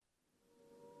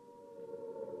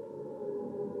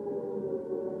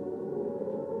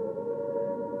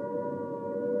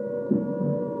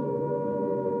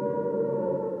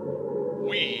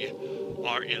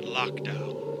in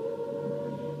lockdown.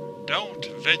 Don't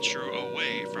venture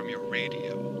away from your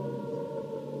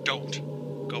radio.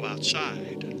 Don't go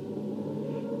outside.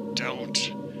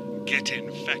 Don't get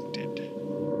infected.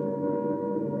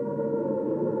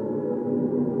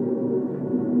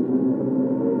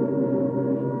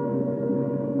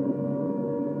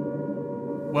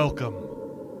 Welcome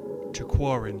to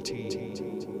Quarantine.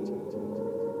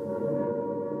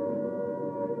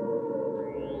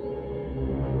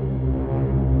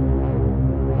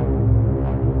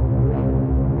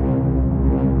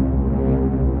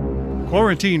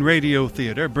 Quarantine Radio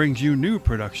Theater brings you new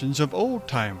productions of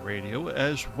old-time radio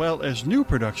as well as new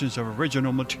productions of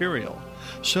original material.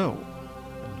 So,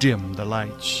 dim the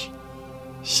lights,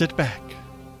 sit back,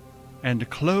 and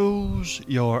close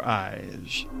your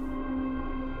eyes.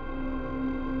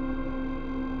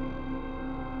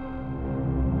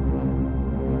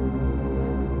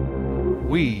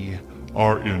 We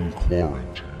are in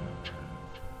quarantine.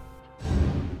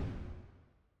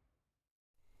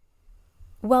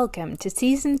 Welcome to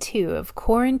Season 2 of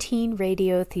Quarantine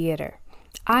Radio Theater.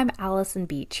 I'm Allison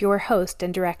Beach, your host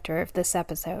and director of this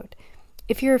episode.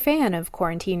 If you're a fan of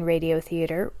Quarantine Radio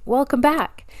Theater, welcome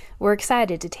back. We're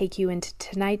excited to take you into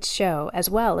tonight's show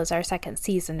as well as our second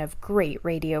season of great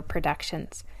radio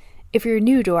productions. If you're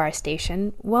new to our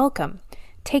station, welcome.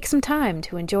 Take some time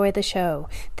to enjoy the show,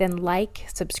 then like,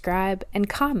 subscribe, and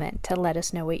comment to let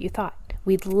us know what you thought.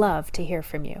 We'd love to hear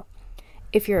from you.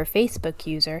 If you're a Facebook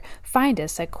user, find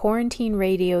us at Quarantine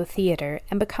Radio Theater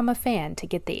and become a fan to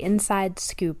get the inside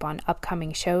scoop on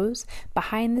upcoming shows,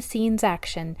 behind-the-scenes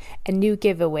action, and new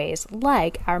giveaways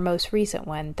like our most recent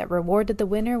one that rewarded the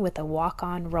winner with a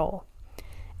walk-on role.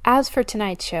 As for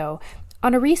tonight's show,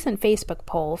 on a recent Facebook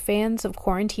poll, fans of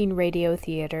Quarantine Radio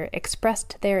Theater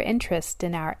expressed their interest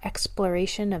in our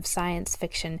exploration of science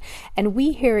fiction, and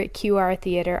we here at QR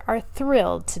Theater are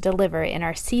thrilled to deliver in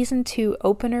our Season 2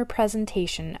 opener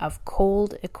presentation of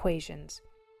Cold Equations.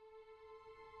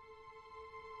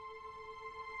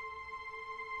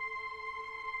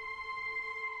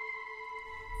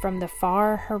 From the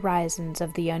far horizons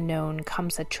of the unknown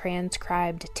comes a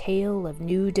transcribed tale of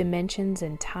new dimensions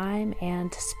in time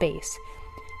and space.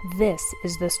 This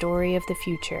is the story of the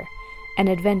future, an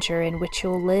adventure in which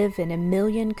you'll live in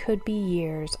 1,000,000 could-be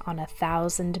years on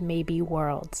 1,000 maybe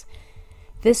worlds.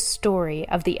 This story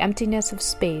of the emptiness of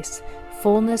space,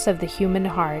 fullness of the human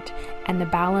heart, and the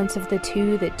balance of the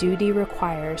two that duty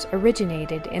requires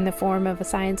originated in the form of a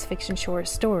science fiction short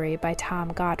story by Tom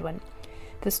Godwin.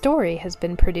 The story has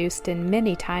been produced in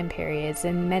many time periods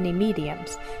in many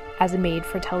mediums, as a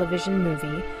made-for-television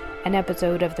movie, an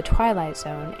episode of The Twilight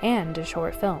Zone, and a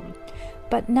short film,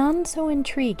 but none so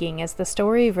intriguing as the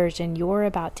story version you're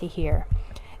about to hear.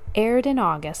 Aired in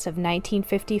August of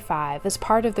 1955 as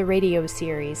part of the radio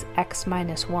series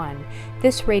X-1,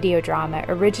 this radio drama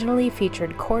originally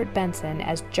featured Court Benson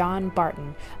as John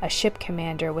Barton, a ship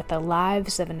commander with the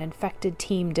lives of an infected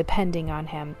team depending on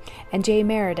him, and Jay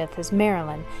Meredith as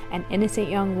Marilyn, an innocent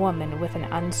young woman with an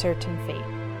uncertain fate.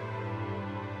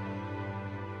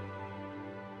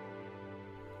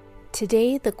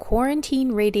 Today, the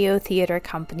Quarantine Radio Theater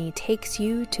Company takes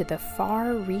you to the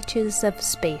far reaches of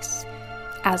space.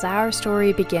 As our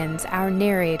story begins, our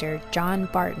narrator, John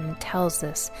Barton, tells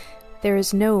us there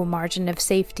is no margin of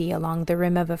safety along the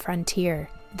rim of a frontier.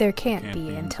 There can't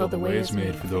be until the way is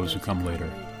made for those who come later.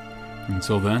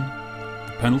 Until then,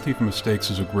 the penalty for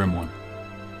mistakes is a grim one.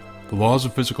 The laws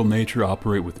of physical nature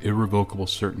operate with irrevocable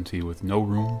certainty, with no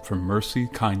room for mercy,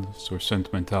 kindness, or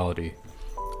sentimentality.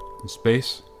 In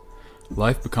space,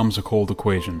 life becomes a cold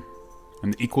equation,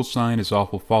 and the equal sign is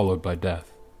often followed by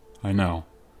death. I know.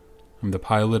 I'm the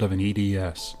pilot of an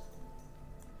EDS.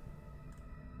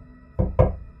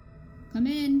 Come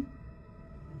in.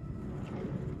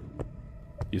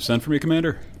 You sent for me,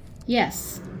 Commander?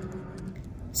 Yes.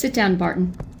 Sit down,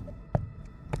 Barton.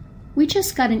 We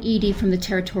just got an ED from the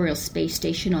Territorial Space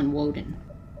Station on Woden.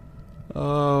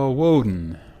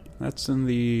 Woden. That's in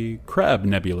the Crab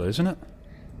Nebula, isn't it?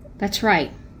 That's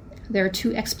right. There are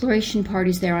 2 exploration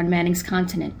parties there on Manning's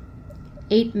continent.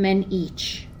 8 men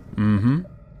each. Mm-hmm.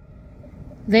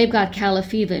 They've got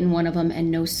Calafeva in one of them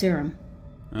and no serum.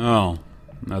 Oh,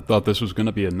 I thought this was going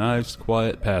to be a nice,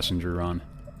 quiet passenger run.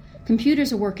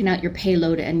 Computers are working out your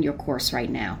payload and your course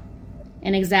right now.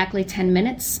 In exactly 10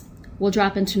 minutes, we'll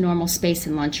drop into normal space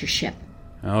and launch your ship.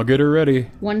 I'll get her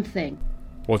ready. One thing.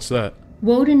 What's that?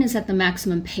 Woden is at the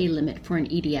maximum pay limit for an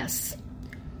EDS.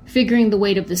 Figuring the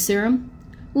weight of the serum,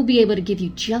 we'll be able to give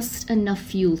you just enough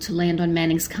fuel to land on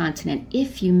Manning's continent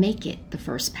if you make it the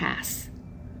first pass.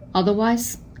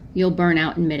 Otherwise, you'll burn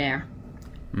out in midair.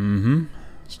 Mm-hmm.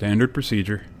 Standard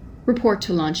procedure. Report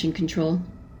to launching control.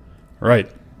 Right.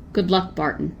 Good luck,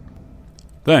 Barton.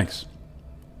 Thanks.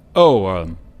 Oh,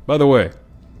 by the way,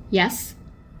 Yes?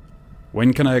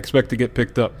 when can I expect to get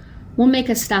picked up? We'll make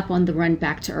a stop on the run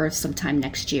back to Earth sometime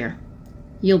next year.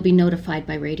 You'll be notified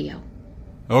by radio.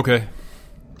 Okay.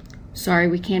 Sorry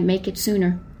we can't make it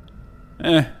sooner.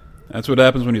 That's what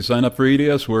happens when you sign up for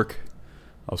EDS work.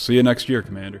 I'll see you next year,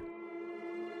 Commander.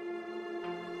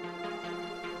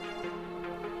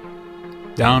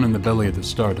 Down in the belly of the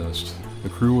Stardust, the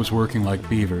crew was working like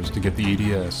beavers to get the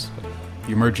EDS,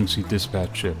 the emergency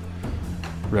dispatch ship,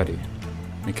 ready.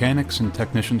 Mechanics and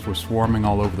technicians were swarming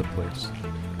all over the place.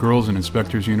 Girls in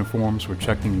inspectors' uniforms were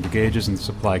checking the gauges in the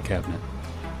supply cabinet.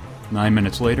 9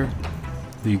 minutes later,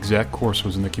 the exact course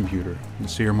was in the computer. The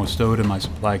serum was stowed in my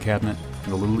supply cabinet,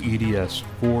 and the little EDS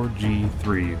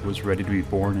 4G3 was ready to be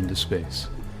born into space.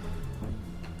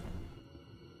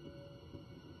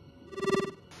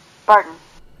 Barton.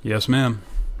 Yes, ma'am.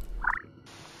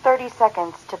 30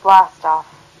 seconds to blast off.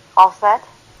 All set?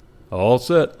 All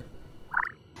set.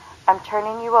 I'm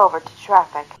turning you over to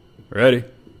traffic. Ready.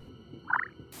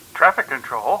 Traffic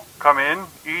control, come in,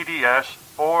 EDS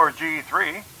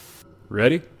 4G3.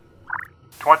 Ready?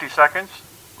 20 seconds,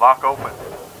 lock open.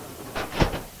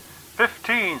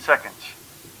 15 seconds,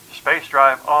 space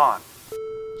drive on.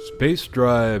 Space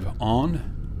drive on.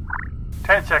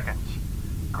 10 seconds,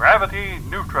 gravity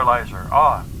neutralizer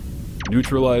on.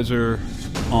 Neutralizer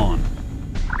on.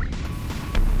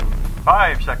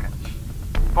 5 seconds,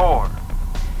 4,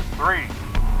 3,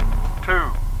 2,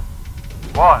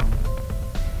 1.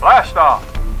 Blast off!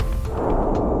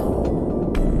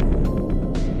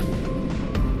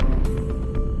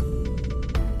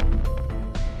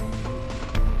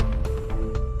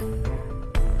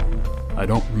 I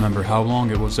don't remember how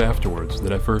long it was afterwards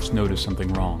that I first noticed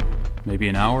something wrong. Maybe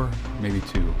an hour, maybe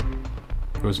 2.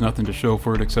 There was nothing to show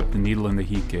for it except the needle in the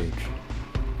heat gauge.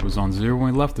 It was on 0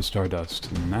 when we left the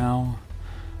Stardust, and now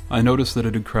I noticed that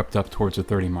it had crept up towards the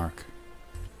 30 mark.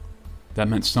 That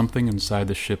meant something inside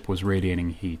the ship was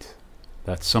radiating heat.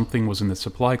 That something was in the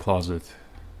supply closet,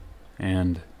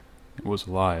 and it was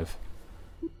alive.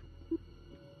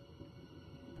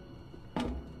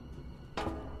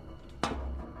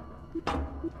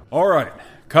 All right,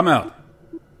 come out.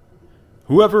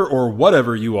 Whoever or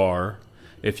whatever you are,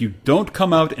 if you don't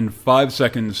come out in 5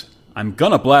 seconds, I'm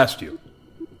gonna blast you.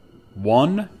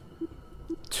 1,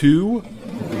 2...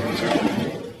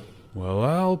 Well,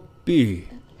 I'll be.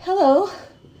 Hello.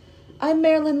 I'm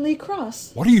Marilyn Lee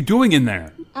Cross. What are you doing in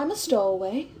there? I'm a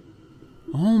stowaway.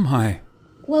 Oh my.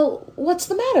 Well, what's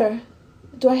the matter?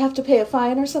 Do I have to pay a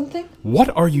fine or something? What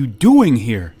are you doing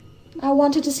here? I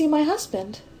wanted to see my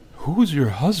husband. Who's your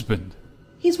husband?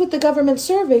 He's with the government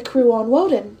survey crew on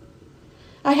Woden.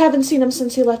 I haven't seen him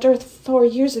since he left Earth 4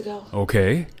 years ago.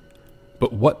 Okay.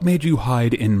 But what made you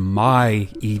hide in my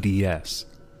EDS?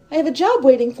 I have a job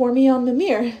waiting for me on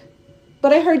Mimir.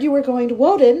 But I heard you were going to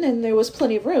Woden and there was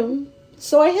plenty of room,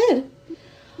 so I hid.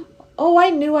 Oh,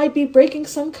 I knew I'd be breaking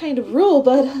some kind of rule,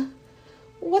 but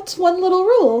what's one little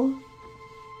rule?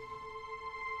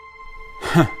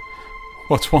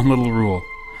 What's one little rule?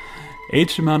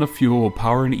 H amount of fuel will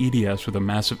power an EDS with a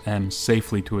massive M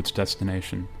safely to its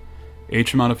destination.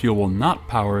 H amount of fuel will not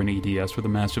power an EDS with a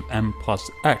massive M plus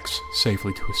X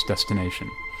safely to its destination.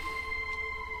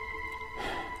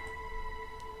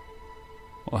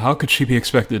 Well, how could she be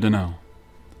expected to know?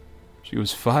 She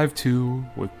was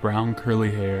 5'2", with brown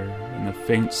curly hair and the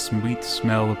faint sweet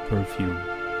smell of perfume.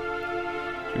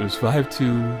 She was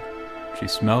 5'2", she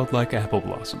smelled like apple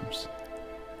blossoms.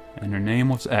 And her name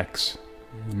was X,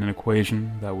 in an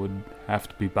equation that would have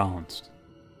to be balanced.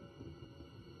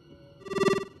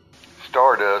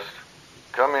 Stardust.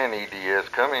 Come in, EDS,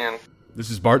 come in. This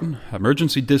is Barton,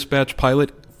 Emergency Dispatch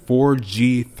Pilot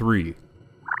 4G3.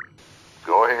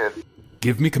 Go ahead.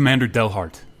 Give me Commander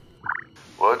Delhart.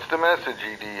 What's the message,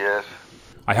 EDS?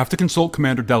 I have to consult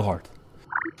Commander Delhart.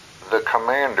 The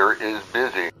commander is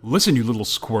busy. Listen, you little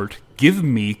squirt. Give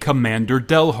me Commander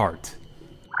Delhart.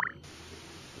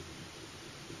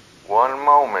 1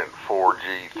 moment,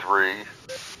 4G3.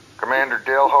 Commander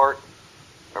Delhart,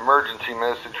 emergency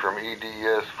message from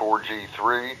EDS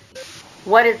 4G3.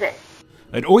 What is it?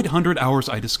 At 800 hours,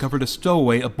 I discovered a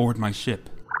stowaway aboard my ship.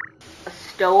 A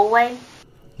stowaway?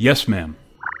 Yes, ma'am.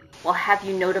 Well, have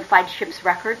you notified ship's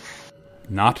records?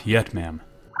 Not yet, ma'am.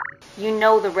 You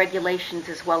know the regulations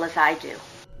as well as I do.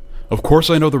 Of course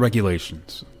I know the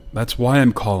regulations. That's why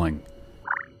I'm calling.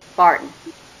 Barton,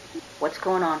 what's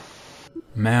going on?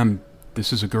 Ma'am,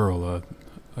 this is a girl,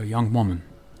 a young woman.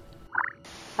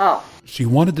 Oh, She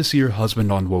wanted to see her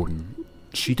husband on Woden.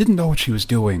 She didn't know what she was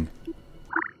doing.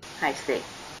 I see.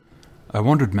 I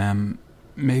wondered, ma'am,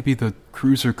 maybe the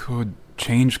cruiser could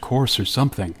change course or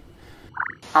something.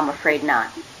 I'm afraid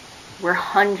not. We're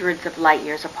hundreds of light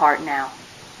years apart now.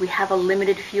 We have a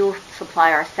limited fuel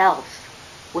supply ourselves.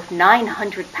 With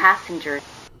 900 passengers.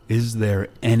 Is there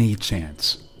any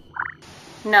chance?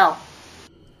 No.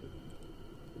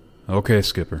 Okay,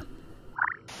 Skipper.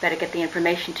 Better get the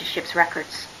information to ship's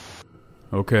records.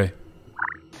 Okay.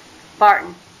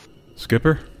 Barton.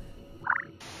 Skipper?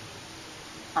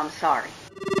 I'm sorry.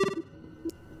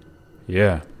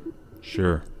 Yeah,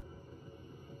 sure.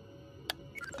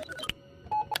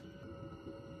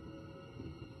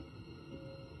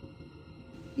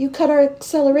 You cut our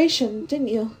acceleration, didn't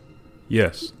you?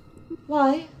 Yes.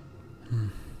 Why?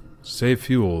 Save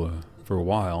fuel, for a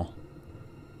while.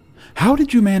 How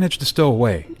did you manage to stow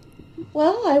away?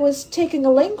 Well, I was taking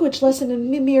a language lesson in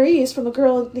Mimirese from a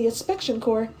girl in the inspection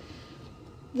corps.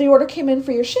 The order came in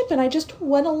for your ship, and I just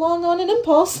went along on an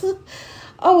impulse.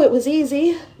 Oh, it was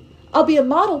easy. I'll be a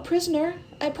model prisoner,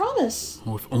 I promise.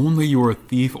 Oh, if only you were a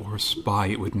thief or a spy,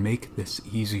 it would make this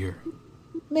easier.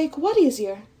 Make what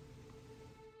easier?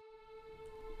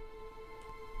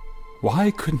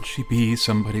 Why couldn't she be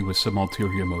somebody with some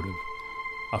ulterior motive?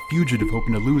 A fugitive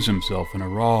hoping to lose himself in a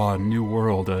raw, new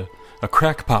world, a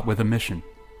crackpot with a mission.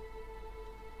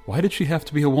 Why did she have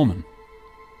to be a woman?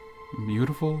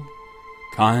 Beautiful,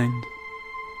 kind,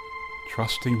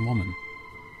 trusting woman.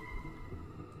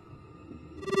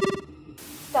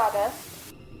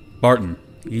 Stardust. Barton,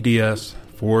 EDS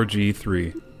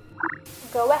 4G3.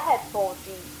 Go ahead,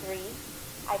 4G3.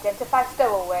 Identify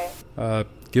stowaway.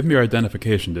 Give me your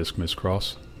identification disc, Miss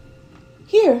Cross.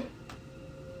 Here.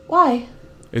 Why?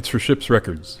 It's for ship's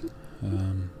records.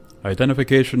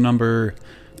 Identification number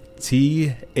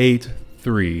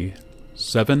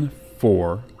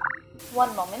T8374.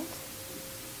 1 moment.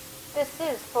 This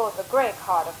is for the Grey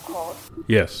card, of course.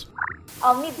 Yes.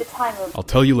 I'll need the time of... I'll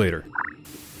tell you later.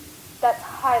 That's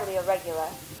highly irregular.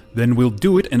 Then we'll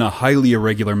do it in a highly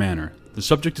irregular manner. The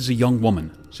subject is a young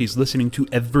woman. She's listening to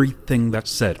everything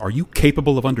that's said. Are you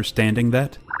capable of understanding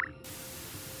that?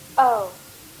 Oh,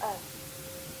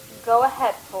 go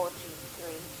ahead,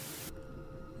 4G3.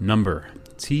 Number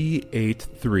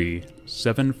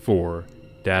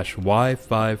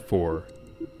T8374-Y54.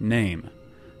 Name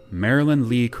Marilyn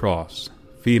Lee Cross.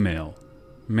 Female.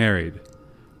 Married.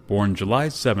 Born July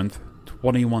 7th,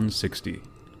 2160.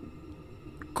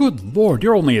 Good Lord,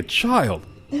 you're only a child!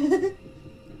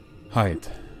 Height,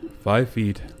 5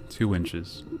 feet, 2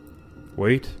 inches.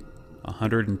 Weight,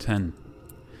 110.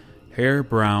 Hair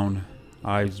brown,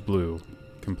 eyes blue,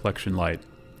 complexion light.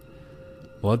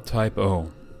 Blood type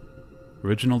O.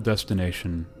 Original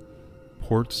destination,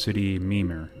 Port City,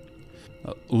 Mimir.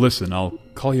 Listen, I'll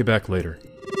call you back later.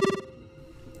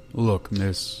 Look,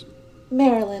 Miss...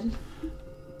 Marilyn.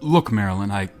 Look,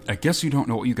 Marilyn, I guess you don't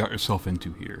know what you got yourself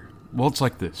into here. Well, it's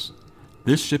like this.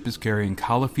 This ship is carrying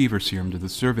Kala fever serum to the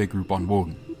survey group on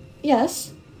Woden.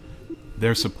 Yes?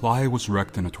 Their supply was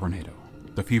wrecked in a tornado.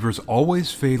 The fever's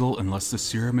always fatal unless the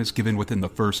serum is given within the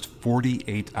first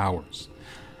 48 hours.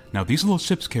 Now, these little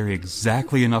ships carry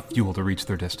exactly enough fuel to reach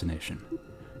their destination.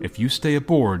 If you stay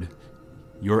aboard,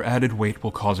 your added weight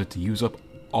will cause it to use up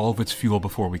all of its fuel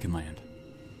before we can land.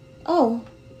 Oh.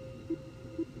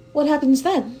 What happens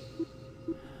then?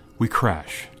 We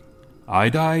crash. I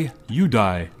die, you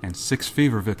die, and 6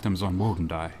 fever victims on Woden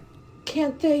die.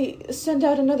 Can't they send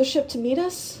out another ship to meet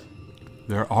us?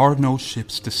 There are no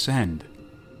ships to send.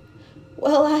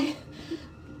 Well,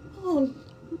 Oh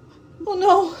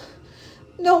no.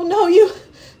 No, you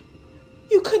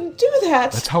couldn't do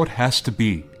that. That's how it has to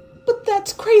be. But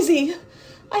that's crazy.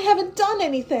 I haven't done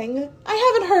anything. I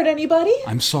haven't hurt anybody.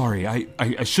 I'm sorry.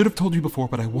 I should have told you before,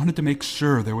 but I wanted to make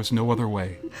sure there was no other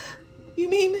way. You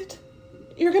mean it?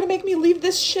 You're gonna make me leave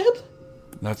this ship?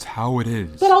 That's how it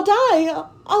is. But I'll die.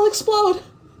 I'll explode.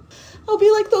 I'll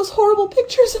be like those horrible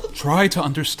pictures of... Try to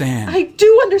understand. I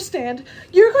do understand.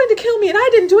 You're going to kill me and I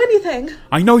didn't do anything.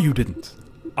 I know you didn't.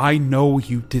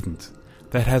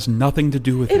 That has nothing to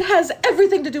do with it. It has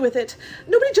everything to do with it.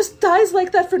 Nobody just dies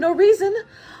like that for no reason.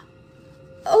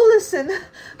 Oh, listen.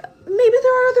 Maybe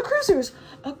there are other cruisers.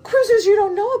 Cruisers you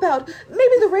don't know about.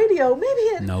 Maybe the radio. Maybe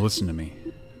it... Now listen to me.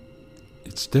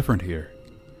 It's different here.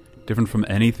 Different from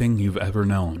anything you've ever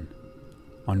known.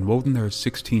 On Woden there are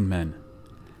 16 men.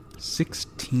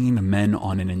 16 men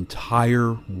on an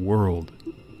entire world.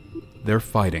 They're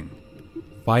fighting.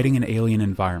 Fighting an alien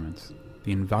environment.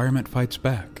 The environment fights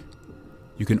back.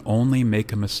 You can only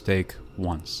make a mistake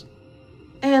once.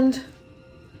 And...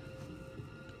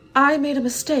 I made a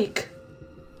mistake.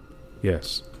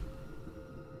 Yes.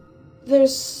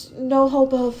 There's no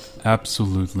hope of...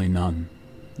 Absolutely none.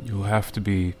 You'll have to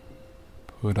be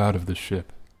put out of the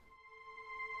ship.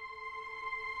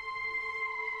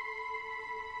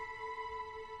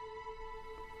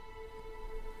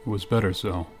 It was better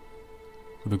so.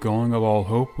 With the going of all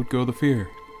hope would go the fear.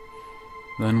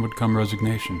 Then would come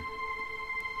resignation.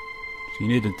 She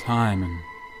needed time, and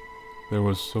there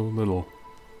was so little.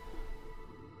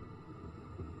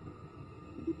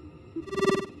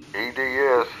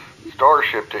 EDS.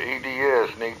 Starship to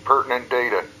EDS. Need pertinent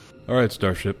data. All right,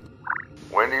 Starship.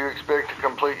 When do you expect to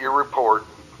complete your report?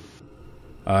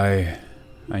 I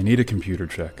need a computer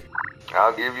check.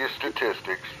 I'll give you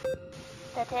statistics.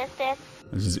 Statistics.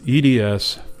 This is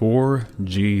EDS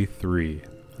 4G3.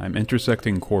 I'm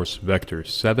intersecting course vector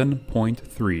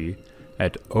 7.3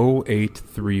 at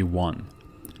 0831.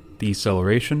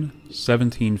 Deceleration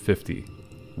 1750.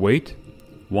 Weight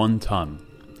 1 ton.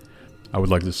 I would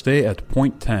like to stay at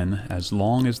point 10 as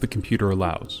long as the computer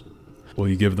allows. Will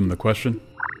you give them the question?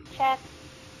 Check.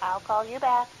 I'll call you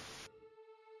back.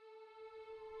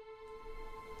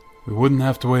 We wouldn't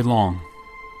have to wait long.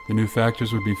 The new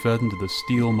factors would be fed into the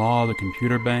steel maw of the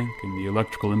computer bank, and the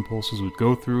electrical impulses would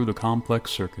go through the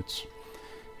complex circuits.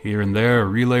 Here and there, a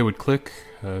relay would click,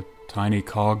 a tiny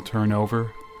cog turn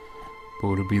over, but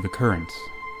it would be the current,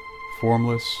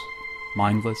 formless,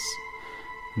 mindless,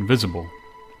 invisible,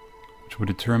 which would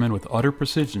determine with utter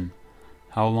precision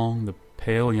how long the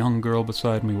pale young girl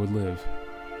beside me would live.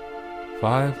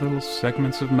 5 little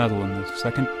segments of metal in the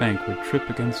second bank would trip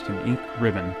against an ink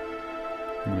ribbon,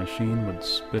 and the machine would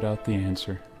spit out the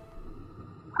answer.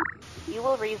 You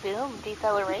will resume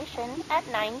deceleration at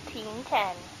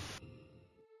 1910.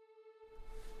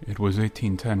 It was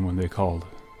 1810 when they called.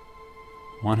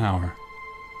 1 hour.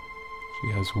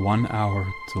 She has 1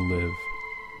 hour to live.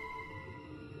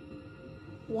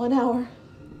 1 hour.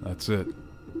 That's it.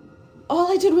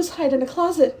 All I did was hide in a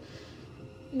closet.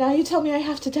 Now you tell me I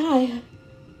have to die.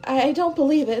 I don't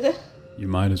believe it. You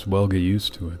might as well get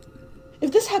used to it.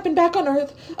 If this happened back on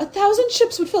Earth, 1,000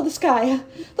 ships would fill the sky.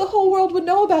 The whole world would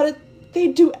know about it.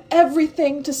 They'd do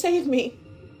everything to save me.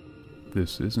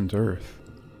 This isn't Earth.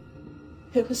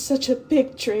 It was such a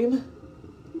big dream.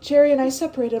 Jerry and I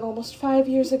separated almost 5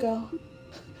 years ago.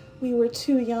 We were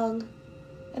too young.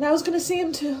 And I was going to see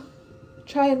him to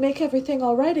try and make everything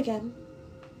all right again.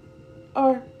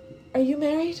 Are you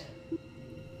married?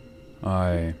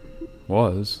 I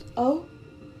was. Oh?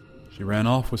 She ran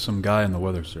off with some guy in the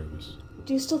weather service.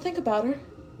 Do you still think about her?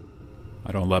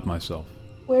 I don't let myself.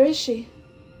 Where is she?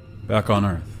 Back on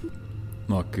Earth.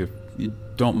 Look, if you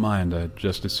don't mind, I'd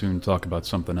just as soon talk about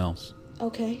something else.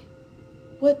 Okay.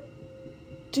 What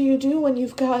do you do when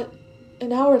you've got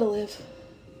an hour to live?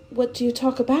 What do you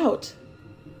talk about?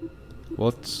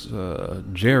 What's,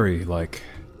 Jerry like?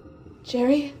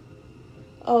 Jerry?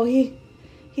 Oh,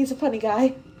 he's a funny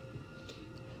guy.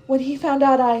 When he found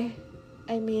out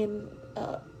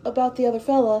about the other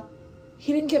fella,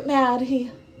 he didn't get mad,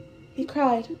 he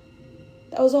cried.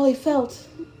 That was all he felt.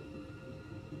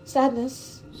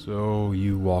 Sadness. So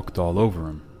you walked all over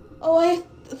him. Oh, I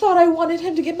thought I wanted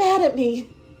him to get mad at me,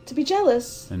 to be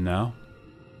jealous. And now?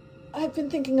 I've been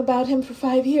thinking about him for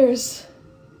 5 years.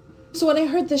 So when I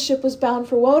heard this ship was bound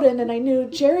for Woden and I knew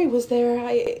Jerry was there,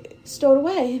 I stowed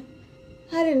away.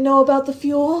 I didn't know about the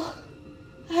fuel.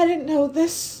 I didn't know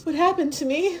this would happen to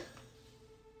me.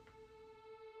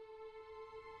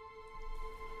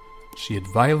 She had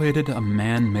violated a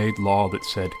man-made law that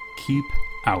said, keep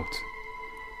out.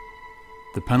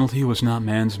 The penalty was not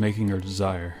man's making or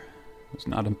desire. It was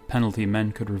not a penalty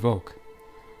men could revoke.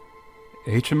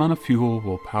 H amount of fuel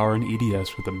will power an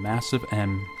EDS with a massive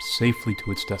M safely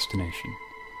to its destination.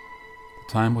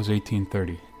 The time was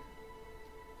 1830.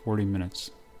 40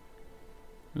 minutes.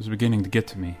 It was beginning to get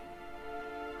to me.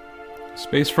 The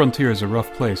space frontier is a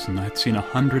rough place, and I'd seen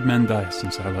 100 men die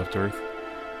since I left Earth.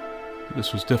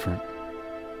 This was different.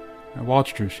 I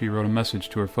watched her as she wrote a message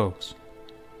to her folks.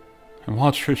 I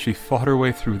watched her as she fought her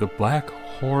way through the black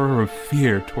horror of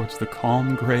fear towards the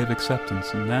calm gray of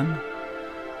acceptance, and then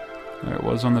there it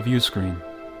was on the view screen.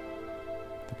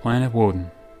 The planet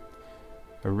Woden.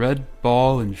 A red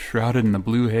ball enshrouded in the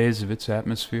blue haze of its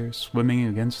atmosphere, swimming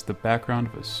against the background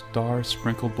of a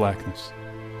star-sprinkled blackness.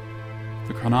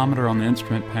 The chronometer on the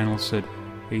instrument panel said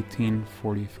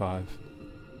 1845.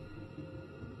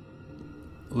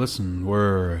 Listen,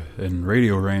 we're in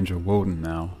radio range of Woden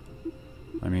now.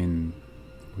 I mean,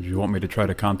 would you want me to try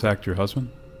to contact your husband?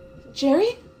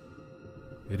 Jerry?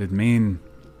 It'd mean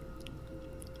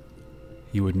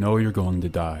he would know you're going to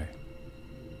die.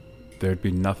 There'd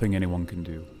be nothing anyone can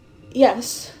do.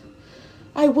 Yes.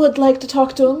 I would like to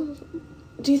talk to him.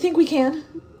 Do you think we can?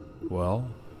 Well,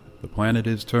 the planet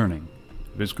is turning.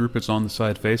 If his group is on the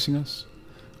side facing us,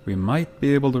 we might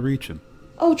be able to reach him.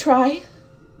 Oh, try.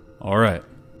 Alright.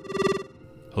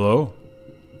 Hello?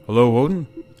 Hello, Woden?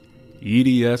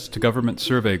 EDS to Government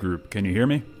Survey Group. Can you hear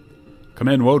me? Come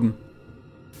in, Woden.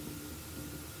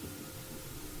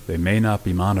 They may not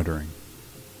be monitoring.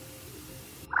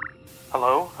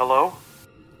 Hello? Hello?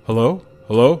 Hello?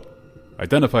 Hello?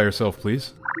 Identify yourself,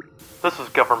 please. This is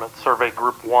Government Survey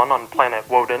Group 1 on planet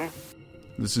Woden.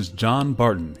 This is John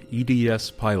Barton,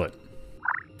 EDS pilot.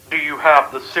 Do you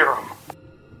have the serum?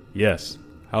 Yes.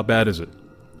 How bad is it?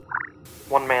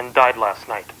 1 man died last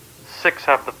night. 6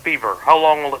 have the fever. How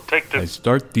long will it take to... I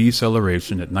start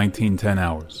deceleration at 1910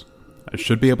 hours. I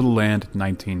should be able to land at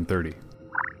 1930.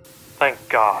 Thank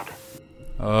God.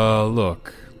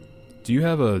 Look. Do you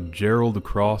have a Gerald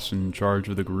Cross in charge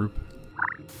of the group?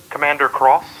 Commander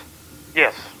Cross?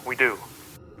 Yes, we do.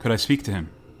 Could I speak to him?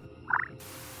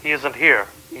 He isn't here.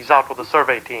 He's out with the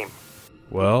survey team.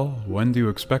 Well, when do you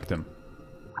expect him?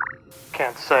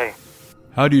 Can't say.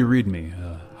 How do you read me?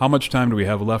 How much time do we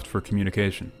have left for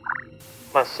communication?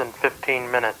 Less than 15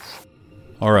 minutes.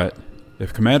 Alright.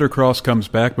 If Commander Cross comes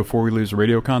back before we lose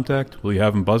radio contact, will you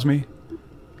have him buzz me?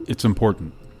 It's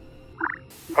important.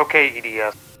 Okay,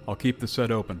 EDS. I'll keep the set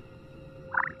open.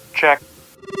 Check.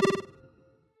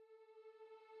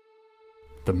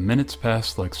 The minutes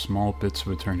passed like small bits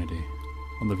of eternity.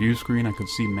 On the view screen, I could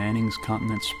see Manning's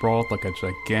continent sprawled like a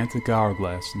gigantic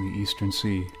hourglass in the eastern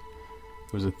sea.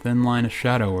 There was a thin line of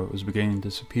shadow where it was beginning to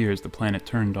disappear as the planet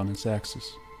turned on its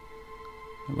axis.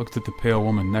 I looked at the pale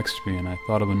woman next to me, and I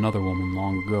thought of another woman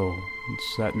long ago, who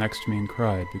sat next to me and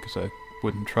cried because I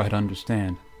wouldn't try to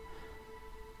understand.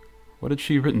 What had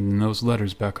she written in those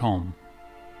letters back home?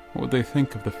 What would they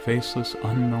think of the faceless,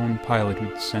 unknown pilot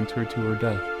who'd sent her to her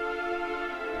death?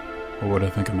 What would I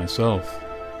think of myself?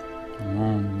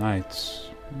 Long nights,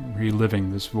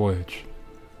 reliving this voyage.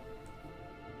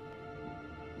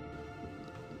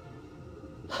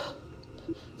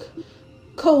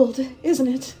 Cold, isn't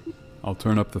it? I'll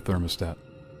turn up the thermostat.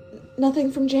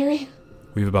 Nothing from Jerry?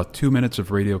 We have about 2 minutes of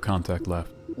radio contact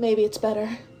left. Maybe it's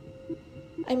better.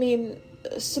 I mean,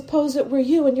 suppose it were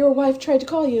you and your wife tried to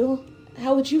call you.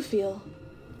 How would you feel?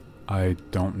 I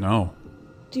don't know.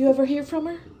 Do you ever hear from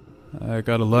her? I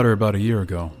got a letter about a year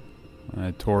ago.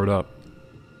 I tore it up.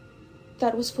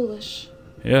 That was foolish.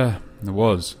 Yeah, it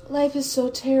was. Life is so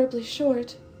terribly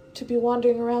short to be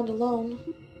wandering around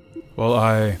alone. Well,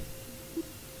 I...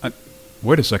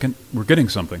 Wait a second. We're getting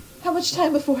something. How much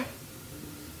time before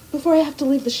I have to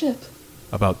leave the ship?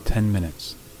 About 10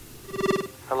 minutes.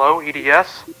 Hello,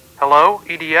 EDS? Hello,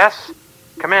 EDS?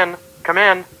 Come in. Come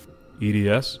in.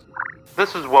 EDS?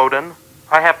 This is Woden.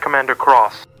 I have Commander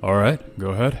Cross. Alright, go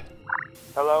ahead.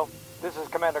 Hello, this is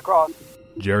Commander Cross.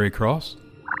 Jerry Cross?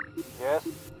 Yes?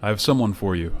 I have someone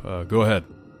for you. Go ahead.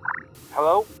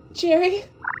 Hello? Jerry?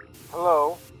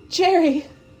 Hello? Jerry!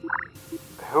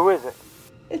 Who is it?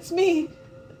 It's me,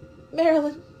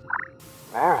 Marilyn.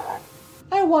 Marilyn?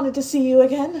 I wanted to see you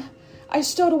again. I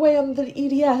stowed away on the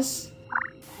EDS.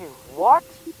 You what?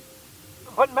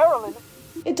 But Marilyn...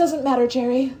 It doesn't matter,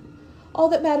 Jerry. All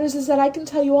that matters is that I can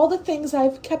tell you all the things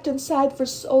I've kept inside for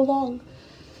so long.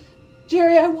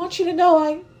 Jerry, I want you to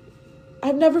know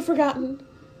I've never forgotten.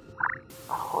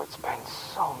 Oh, it's been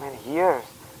so many years.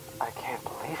 I can't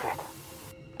believe it.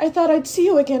 I thought I'd see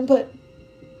you again, but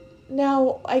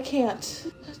now I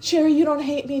can't. Jerry, you don't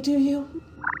hate me, do you?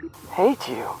 Hate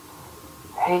you?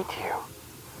 Hate you?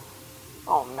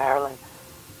 Oh, Marilyn,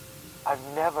 I've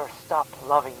never stopped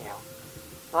loving you.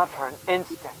 Not for an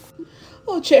instant.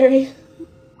 Oh, Jerry.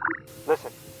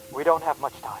 Listen, we don't have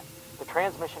much time. The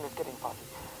transmission is getting fuzzy.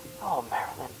 Oh,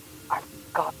 Marilyn, I've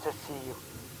got to see you.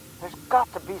 There's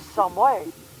got to be some way.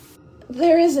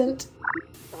 There isn't.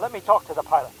 Let me talk to the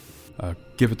pilot.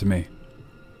 Give it to me.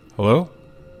 Hello?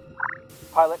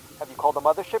 Pilot, have you called the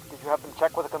mothership? Did you have them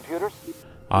check with the computers?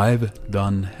 I've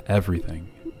done everything.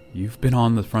 You've been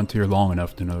on the frontier long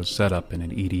enough to know setup in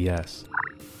an EDS.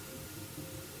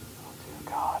 Oh,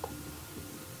 dear God.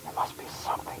 There must be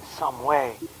something, some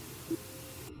way.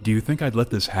 Do you think I'd let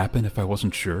this happen if I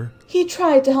wasn't sure? He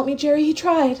tried to help me, Jerry. He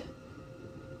tried.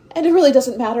 And it really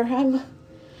doesn't matter. I'm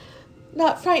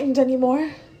not frightened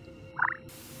anymore.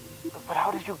 But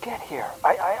how did you get here?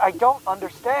 I don't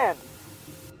understand.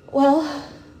 Well,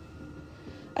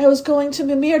 I was going to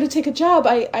Mimir to take a job,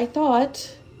 I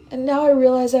thought. And now I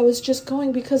realize I was just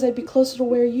going because I'd be closer to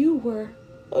where you were.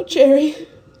 Oh, Jerry,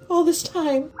 all this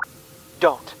time.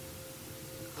 Don't.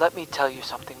 Let me tell you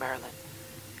something, Marilyn.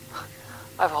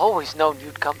 I've always known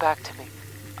you'd come back to me.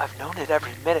 I've known it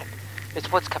every minute.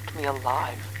 It's what's kept me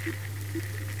alive.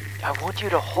 I want you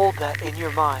to hold that in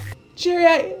your mind.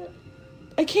 Jerry,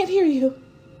 I can't hear you.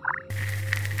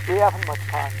 We haven't much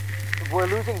time. We're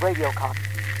losing radio con.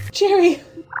 Jerry!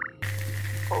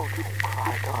 Oh, don't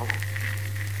cry, darling.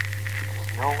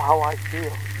 Just know how I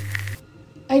feel.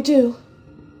 I do.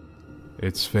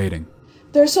 It's fading.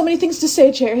 There are so many things to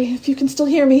say, Jerry, if you can still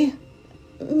hear me.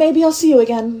 Maybe I'll see you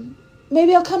again.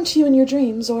 Maybe I'll come to you in your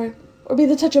dreams, or be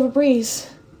the touch of a breeze.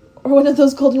 Or one of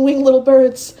those golden-winged little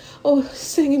birds,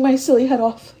 singing my silly head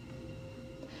off.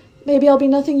 Maybe I'll be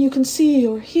nothing you can see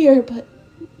or hear, but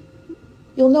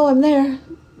you'll know I'm there.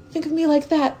 Think of me like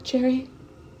that, Jerry.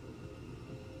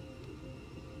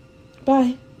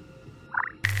 Bye.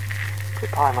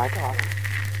 Goodbye, my darling.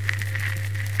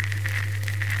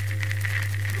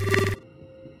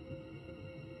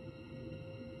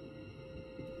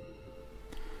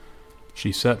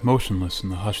 She sat motionless in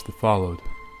the hush that followed,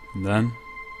 and then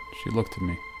she looked at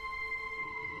me.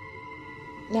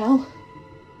 Now?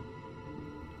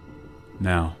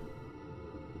 Now.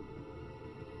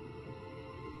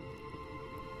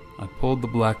 I pulled the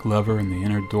black lever and the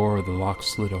inner door of the lock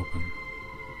slid open.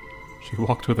 She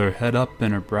walked with her head up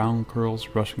and her brown curls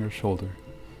brushing her shoulder.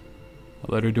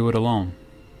 I let her do it alone.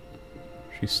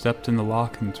 She stepped in the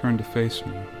lock and turned to face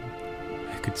me.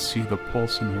 I could see the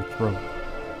pulse in her throat.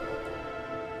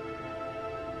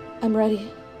 I'm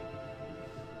ready.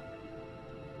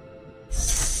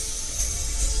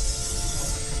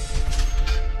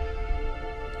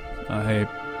 I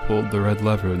pulled the red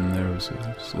lever and there was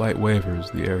a slight waver as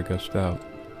the air gushed out.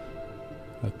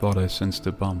 I thought I sensed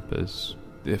a bump, as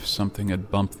if something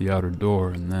had bumped the outer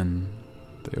door, and then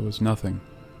there was nothing.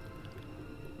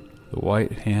 The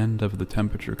white hand of the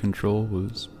temperature control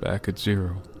was back at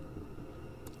 0.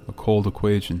 A cold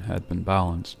equation had been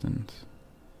balanced, and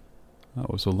I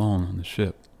was alone on the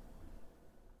ship.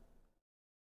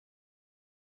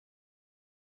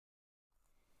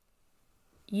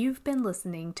 You've been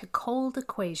listening to Cold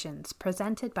Equations,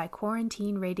 presented by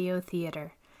Quarantine Radio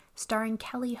Theater, starring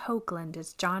Kelly Hoagland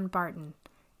as John Barton,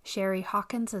 Sherry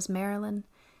Hawkins as Marilyn,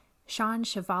 Sean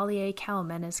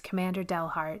Chevalier-Kelman as Commander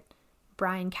Delhart,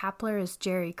 Brian Kapler as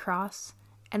Jerry Cross,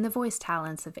 and the voice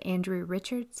talents of Andrew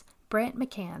Richards, Brant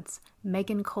McCants,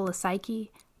 Megan Kolosaiki,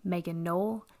 Megan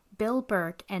Knoll, Bill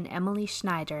Burke, and Emily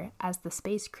Schneider as the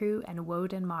space crew and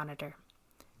Woden monitor.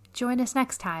 Join us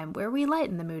next time, where we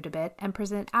lighten the mood a bit and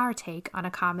present our take on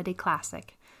a comedy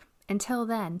classic. Until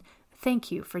then, thank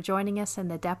you for joining us in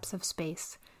the depths of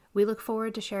space. We look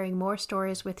forward to sharing more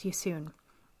stories with you soon.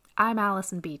 I'm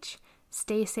Allison Beach.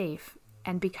 Stay safe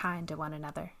and be kind to one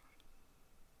another.